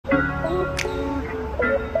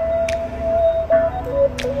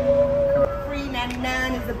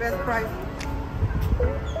price?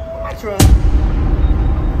 My truck.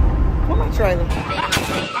 Where my trailer?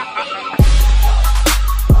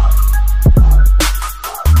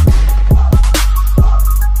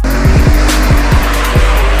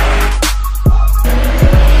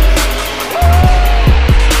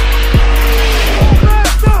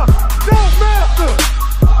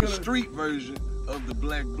 Street version of the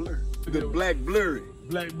black blur. The black blurry.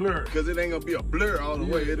 Black blur. Because it ain't gonna be a blur all the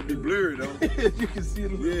way. It'll be blurry though. You can see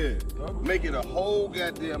it. Yeah. Make it a whole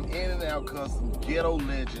goddamn in and out custom ghetto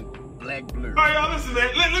legend black blur. All right, y'all, listen,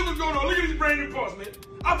 man. Look what's going on. Look at these brand new parts, man.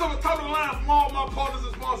 I'm talking top of the line from all my partners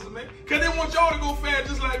and sponsors, man. Because they want y'all to go fast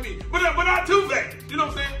just like me. But not too fast. You know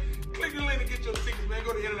what I'm saying? Click the link to get your tickets, man.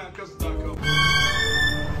 Go to InAndOutCustom.com.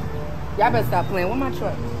 Y'all better stop playing with my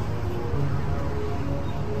truck.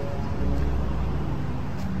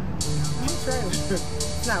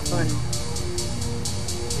 It's not funny.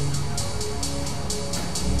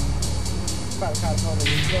 About to call the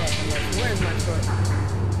police. Where's my truck?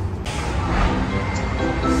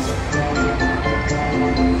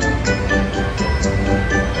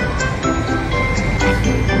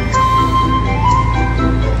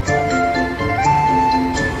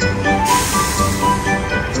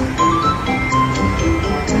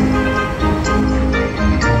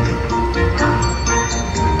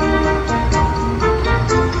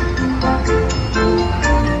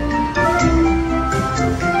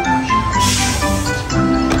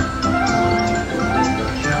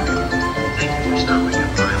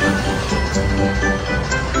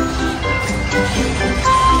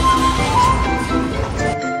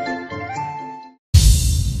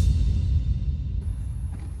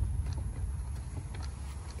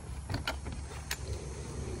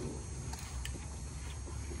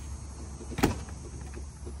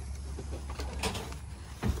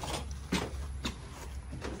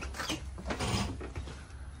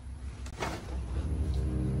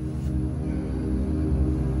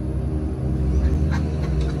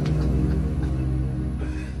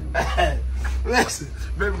 Listen,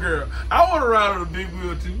 baby girl, I want to ride on a big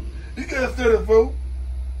wheel too. You got 34.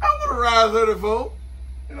 I want to ride 34.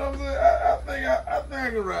 You know what I'm saying? I think I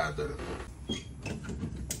can ride 34.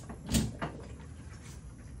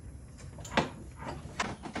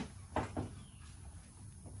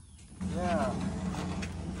 Yeah.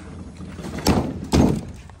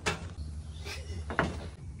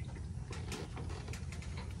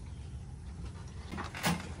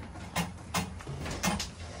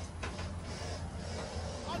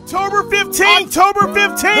 October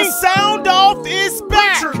 15th, the Sound Off is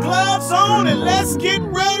back. Put your gloves on and let's get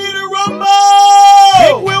ready to rumble.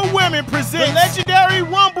 Big Wheel Women presents the legendary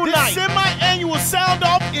Rumble Night. The semi-annual Sound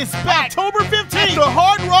Off is back. October 15th at the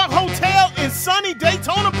Hard Rock Hotel in sunny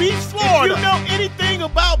Daytona Beach, Florida. If you know anything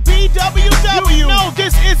about BWW, you know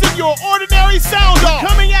this isn't your ordinary Sound Off.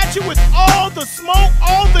 Coming at you with all the smoke,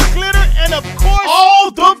 all the glitter, and of course,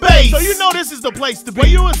 all the bass. So you know this is the place to be. Where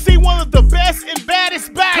you will see one of the best and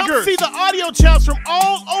baddest baggers. Come see the audio champs from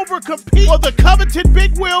all over compete for the coveted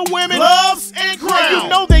Big Wheel Women gloves and crowns. And you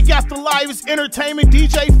know they got the livest entertainment,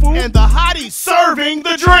 DJ food, and the hotties serving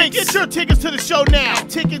the drinks. Get your tickets to the show now.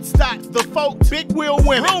 Tickets.thefolks Big Wheel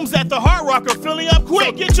Women. Rooms at the Hard Rock are filling up quick.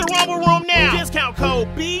 So get your Rumble room now. Discount code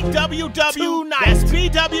BWW2 night. That's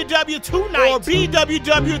BWW2 night or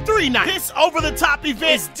BWW3 night. This over-the-top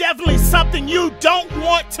event is definitely something you don't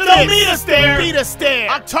want to miss. So meet us there.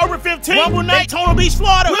 October 15th, Rumble Night, Daytona Beach,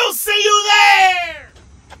 Florida. We'll see you there.